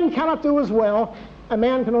 A man cannot do as well. A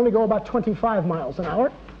man can only go about 25 miles an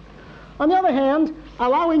hour. On the other hand,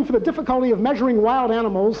 allowing for the difficulty of measuring wild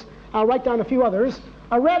animals, I'll write down a few others.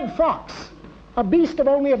 A red fox, a beast of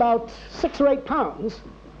only about 6 or 8 pounds,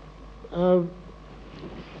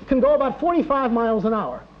 can go about 45 miles an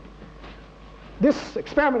hour. This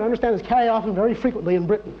experiment, I understand, is carried often very frequently in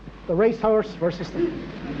Britain. The racehorse versus the...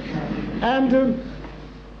 And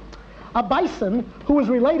a bison, who is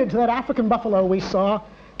related to that African buffalo we saw,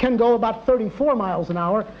 can go about 34 miles an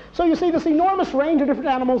hour. So you see this enormous range of different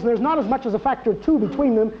animals, and there's not as much as a factor of 2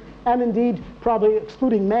 between them, and indeed, probably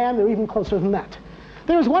excluding man, they're even closer than that.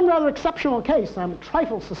 There's one rather exceptional case. I'm a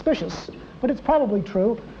trifle suspicious, but it's probably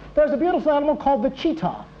true. There's a beautiful animal called the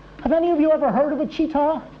cheetah. Have any of you ever heard of a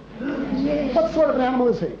cheetah? Yes. What sort of an animal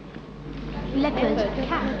is he? Leopard.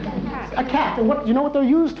 A cat. And what, you know what they're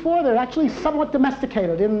used for? They're actually somewhat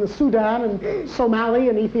domesticated in the Sudan and Somali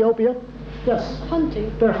and Ethiopia. Yes.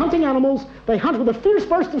 Hunting. They're hunting animals. They hunt with a fierce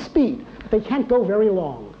burst of speed, but they can't go very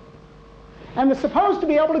long. And they're supposed to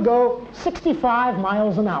be able to go 65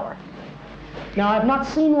 miles an hour. Now, I've not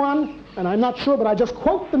seen one, and I'm not sure, but I just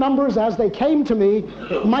quote the numbers as they came to me.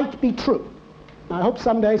 It might be true. I hope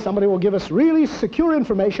someday somebody will give us really secure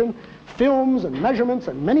information, films and measurements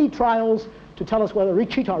and many trials to tell us whether a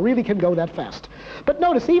cheetah really can go that fast. But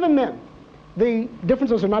notice, even then, the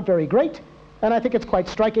differences are not very great, and I think it's quite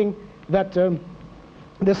striking that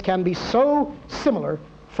this can be so similar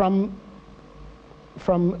from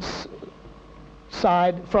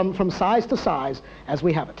size to size as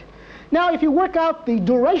we have it. Now, if you work out the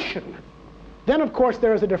duration, then of course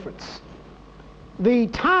there is a difference. The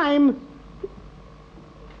time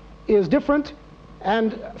is different,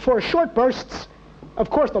 and for short bursts, of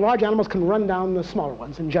course, the large animals can run down the smaller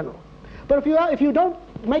ones in general. But if you don't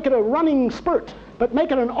make it a running spurt, but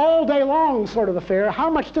make it an all-day long sort of affair, how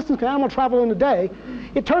much distance can an animal travel in a day?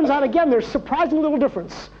 It turns out, again, there's surprisingly little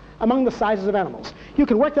difference among the sizes of animals. You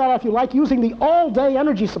can work that out, if you like, using the all-day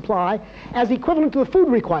energy supply as equivalent to the food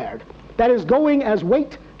required. That is, going as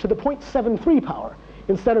weight to the 0.73 power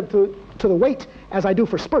instead of to the weight as I do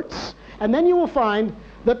for spurts. And then you will find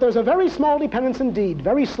that there's a very small dependence indeed,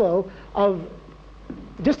 very slow, of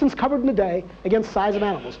distance covered in a day against size of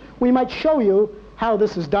animals. We might show you how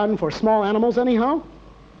this is done for small animals anyhow.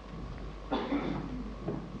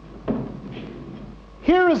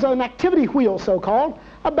 Here is an activity wheel, so-called,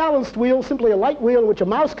 a balanced wheel, simply a light wheel in which a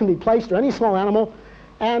mouse can be placed or any small animal,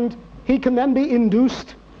 and he can then be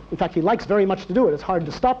induced. In fact, he likes very much to do it. It's hard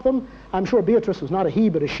to stop them. I'm sure Beatrice, who's not a he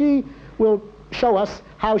but a she, will show us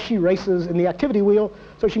how she races in the activity wheel,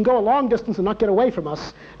 so she can go a long distance and not get away from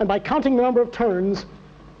us. And by counting the number of turns,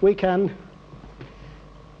 we can,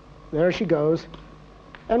 there she goes.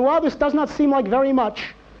 And while this does not seem like very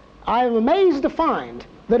much, I am amazed to find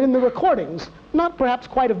that in the recordings, not perhaps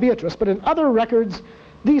quite of Beatrice, but in other records,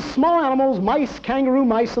 these small animals, mice, kangaroo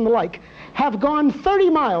mice, and the like, have gone 30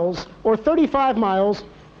 miles or 35 miles,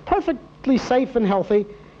 perfectly safe and healthy,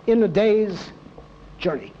 in a day's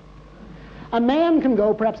journey. A man can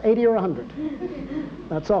go perhaps 80 or 100.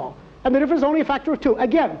 That's all. And the difference is only a factor of 2.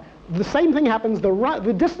 Again, the same thing happens.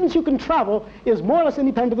 The distance you can travel is more or less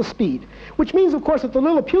independent of the speed, which means, of course, that the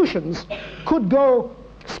Lilliputians could go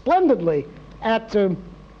splendidly at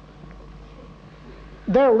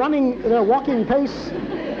their walking pace.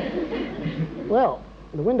 Well,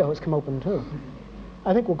 the window has come open, too.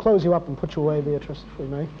 I think we'll close you up and put you away, Beatrice, if we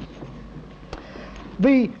may.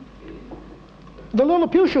 The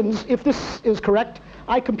Lilliputians, if this is correct,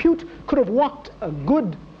 I compute could have walked a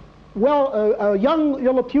young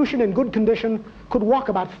Lilliputian in good condition could walk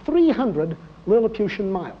about 300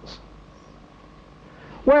 Lilliputian miles.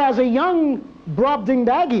 Whereas a young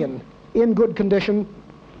Brobdingnagian in good condition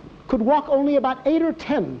could walk only about 8 or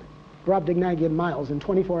 10 Brobdingnagian miles in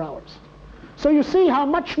 24 hours. So you see how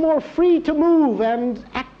much more free to move and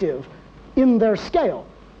active in their scale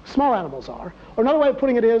small animals are. Or another way of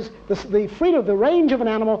putting it is, the freedom, the range of an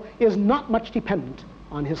animal is not much dependent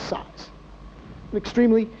on his size.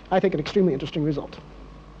 I think an extremely interesting result.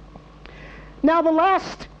 Now the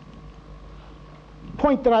last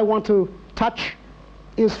point that I want to touch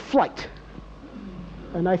is flight.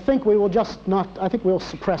 And I think we will just not, I think we'll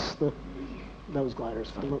suppress those gliders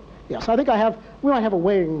for the moment. Yes, I think we might have a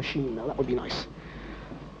weighing machine now. That would be nice.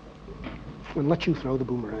 And let you throw the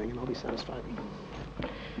boomerang and I'll be satisfied.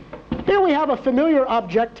 Here we have a familiar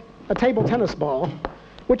object, a table tennis ball,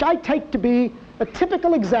 which I take to be a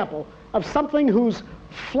typical example of something whose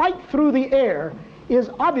flight through the air is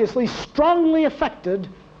obviously strongly affected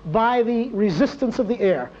by the resistance of the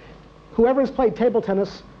air. Whoever has played table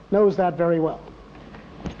tennis knows that very well.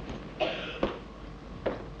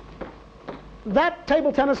 That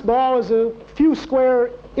table tennis ball is a few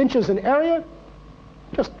square inches in area.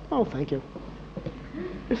 Just, oh, thank you.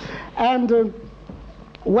 And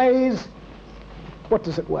weighs, what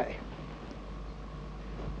does it weigh?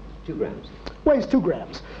 2 grams. Weighs 2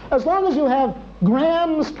 grams. As long as you have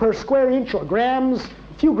grams per square inch or grams,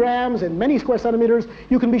 a few grams in many square centimeters,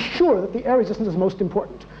 you can be sure that the air resistance is most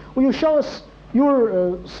important. Will you show us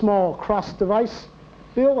your small cross device,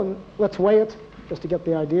 Bill, and let's weigh it just to get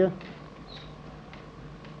the idea.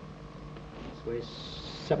 This weighs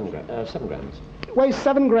 7 grams. It weighs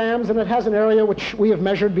 7 grams, and it has an area which we have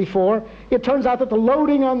measured before. It turns out that the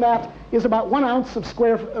loading on that is about 1 ounce of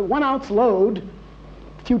 1 ounce load,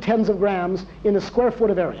 a few tens of grams, in a square foot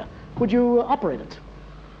of area. Would you operate it?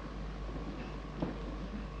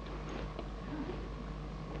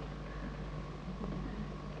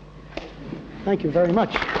 Thank you very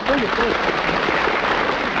much.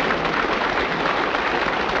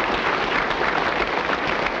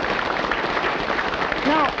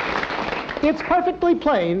 Now, it's perfectly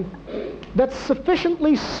plain that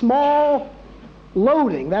sufficiently small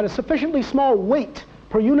loading, that is sufficiently small weight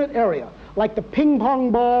per unit area, like the ping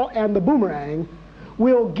pong ball and the boomerang,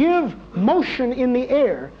 will give motion in the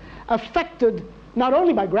air affected not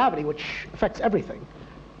only by gravity, which affects everything,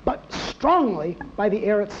 but strongly by the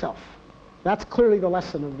air itself. That's clearly the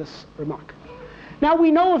lesson of this remark. Now, we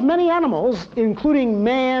know of many animals, including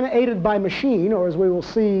man aided by machine, or as we will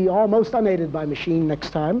see, almost unaided by machine next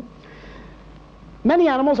time. Many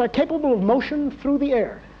animals are capable of motion through the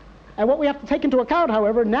air. And what we have to take into account,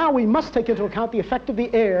 however, now we must take into account the effect of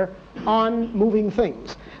the air on moving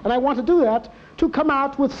things. And I want to do that to come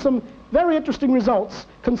out with some very interesting results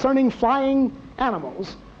concerning flying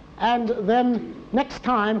animals. And then next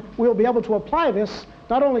time we'll be able to apply this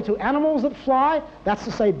not only to animals that fly, that's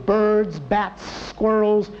to say birds, bats,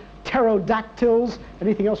 squirrels, pterodactyls,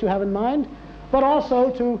 anything else you have in mind, but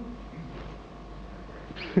also to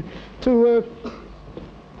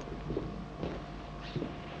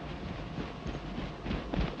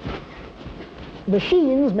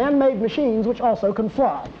machines, man-made machines, which also can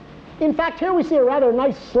fly. In fact, here we see a rather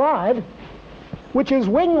nice slide, which is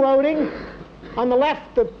wing loading. On the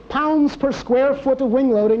left, the pounds per square foot of wing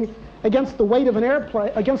loading against the weight of an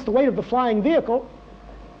airplane, against the weight of the flying vehicle.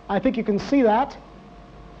 I think you can see that.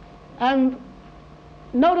 And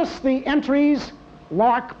notice the entries: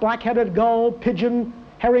 lark, black-headed gull, pigeon,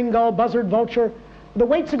 herring gull, buzzard, vulture. The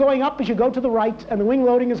weights are going up as you go to the right, and the wing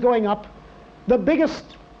loading is going up. The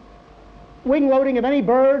biggest wing loading of any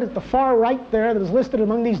bird at the far right there that is listed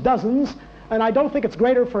among these dozens, and I don't think it's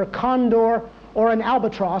greater for a condor or an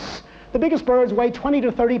albatross. The biggest birds weigh 20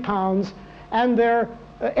 to 30 pounds, and their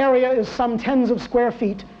area is some tens of square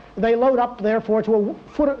feet. They load up, therefore,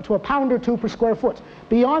 to a pound or 2 per square foot.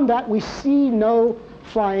 Beyond that, we see no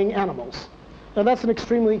flying animals. Now, that's an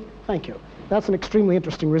extremely, thank you, that's an extremely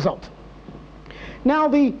interesting result. Now,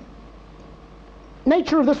 the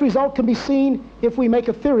nature of this result can be seen if we make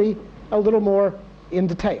a theory a little more in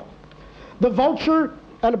detail. The vulture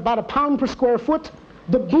at about a pound per square foot,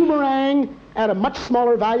 the boomerang at a much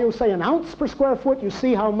smaller value, say an ounce per square foot. You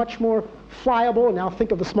see how much more flyable, and now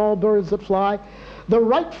think of the small birds that fly. The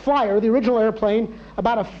Wright Flyer, the original airplane,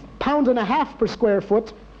 about a pound and a half per square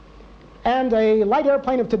foot, and a light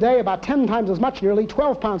airplane of today about 10 times as much, nearly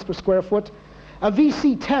 12 pounds per square foot. A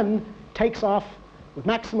VC-10 takes off with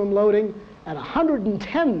maximum loading at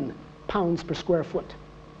 110 pounds per square foot.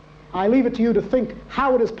 I leave it to you to think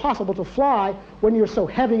how it is possible to fly when you're so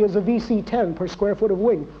heavy as a VC-10 per square foot of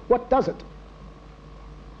wing. What does it?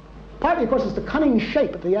 Partly, of course, it's the cunning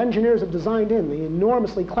shape that the engineers have designed in, the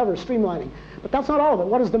enormously clever streamlining. But that's not all of it.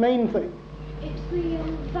 What is the main thing? It's the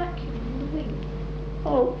vacuum in the wing.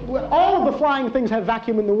 Oh, well, all of the flying things have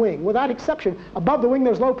vacuum in the wing, without exception. Above the wing,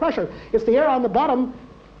 there's low pressure. It's the air on the bottom,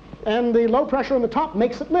 and the low pressure on the top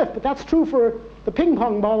makes it lift. But that's true for the ping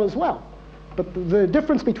pong ball as well. But the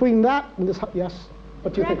difference between that and this, yes?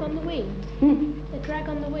 What do you think? Drag on the wing. Hmm? The drag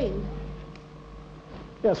on the wing.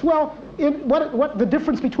 Yes, well, what the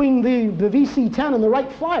difference between the VC-10 and the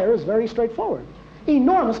Wright Flyer is very straightforward.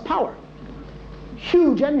 Enormous power.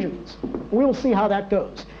 Huge engines. We'll see how that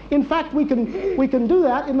goes. In fact, we can do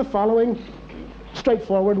that in the following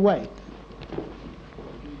straightforward way.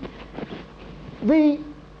 The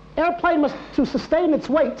airplane must, to sustain its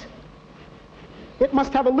weight, it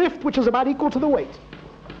must have a lift which is about equal to the weight.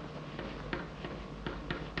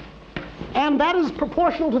 And that is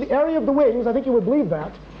proportional to the area of the wings. I think you would believe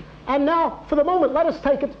that. And now, for the moment, let us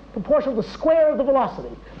take it proportional to the square of the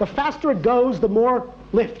velocity. The faster it goes, the more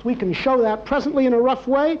lift. We can show that presently in a rough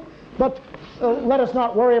way, but let us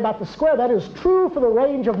not worry about the square. That is true for the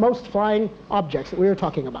range of most flying objects that we are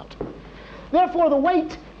talking about. Therefore, the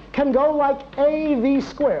weight can go like AV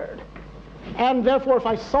squared. And therefore, if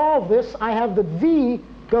I solve this, I have that V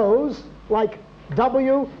goes like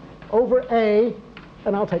W over A,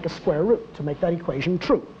 and I'll take a square root to make that equation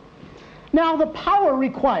true. Now, the power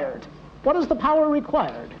required. What is the power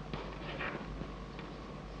required?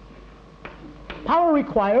 Power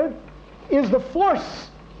required is the force,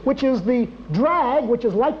 which is the drag, which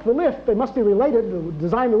is like the lift. They must be related. The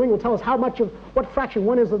design of the wing will tell us how much of what fraction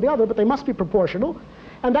one is of the other, but they must be proportional.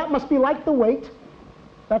 And that must be like the weight.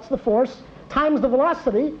 That's the force, times the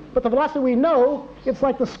velocity. But the velocity we know, it's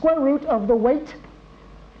like the square root of the weight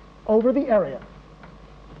over the area.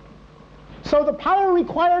 So the power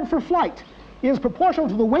required for flight is proportional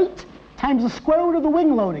to the weight times the square root of the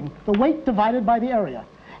wing loading, the weight divided by the area.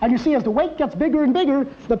 And you see, as the weight gets bigger and bigger,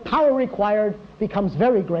 the power required becomes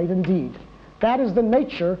very great indeed. That is the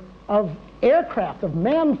nature of aircraft, of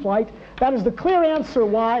manned flight. That is the clear answer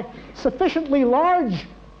why sufficiently large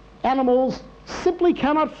animals simply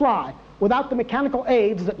cannot fly without the mechanical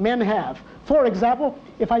aids that men have. For example,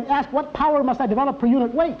 if I ask what power must I develop per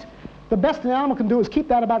unit weight, the best an animal can do is keep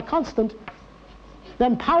that about constant.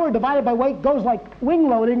 Then power divided by weight goes like wing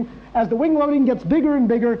loading. As the wing loading gets bigger and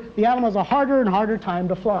bigger, the animal has a harder and harder time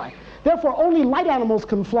to fly. Therefore, only light animals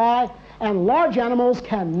can fly, and large animals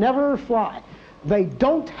can never fly. They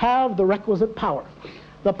don't have the requisite power.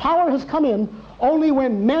 The power has come in only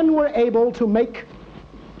when men were able to make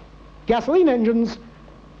gasoline engines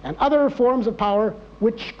and other forms of power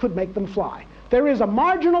which could make them fly. There is a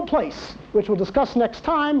marginal place, which we'll discuss next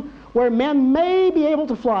time, where men may be able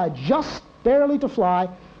to fly, just barely to fly,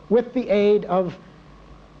 with the aid of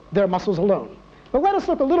their muscles alone. But let us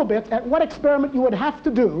look a little bit at what experiment you would have to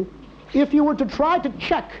do if you were to try to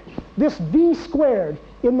check this V squared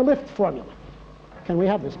in the lift formula. Can we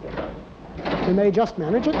have this bit? We may just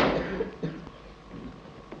manage it.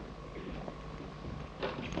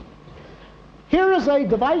 Here is a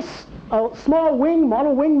device, a small wing,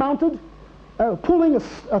 model wing mounted, pulling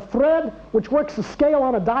a thread which works a scale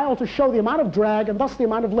on a dial to show the amount of drag and thus the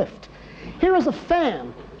amount of lift. Here is a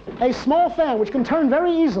fan, a small fan which can turn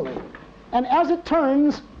very easily, and as it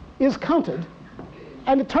turns is counted,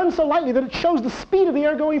 and it turns so lightly that it shows the speed of the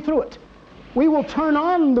air going through it. We will turn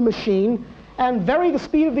on the machine and vary the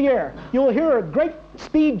speed of the air. You will hear a great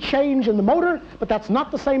speed change in the motor, but that's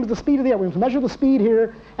not the same as the speed of the air. We have to measure the speed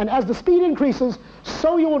here, and as the speed increases,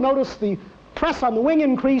 so you will notice the press on the wing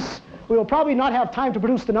increase. We will probably not have time to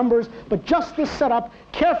produce the numbers, but just this setup,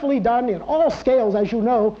 carefully done in all scales, as you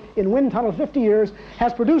know, in wind tunnel 50 years,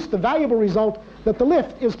 has produced the valuable result that the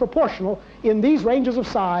lift is proportional in these ranges of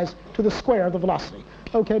size to the square of the velocity.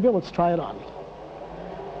 Okay, Bill, let's try it on.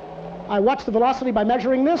 I watch the velocity by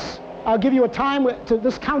measuring this. I'll give you a time.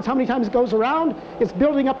 This counts how many times it goes around. It's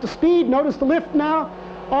building up to speed. Notice the lift now.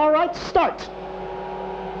 All right, start.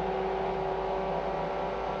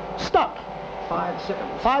 Stop. 5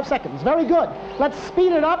 seconds. 5 seconds. Very good. Let's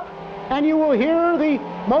speed it up, and you will hear the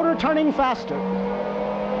motor turning faster.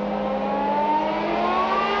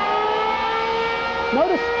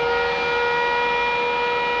 Notice.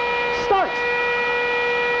 Start.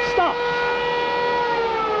 Stop.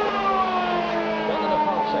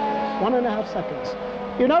 1.5 seconds. 1.5 seconds.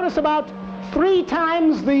 You notice about 3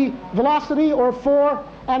 times the velocity, or 4,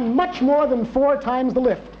 and much more than 4 times the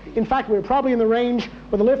lift. In fact, we're probably in the range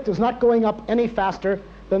where the lift is not going up any faster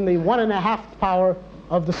than the 1.5 power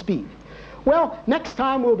of the speed. Well, next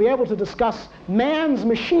time we'll be able to discuss man's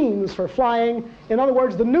machines for flying. In other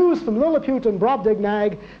words, the news from Lilliput and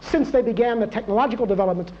Brobdingnag since they began the technological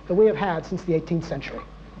development that we have had since the 18th century.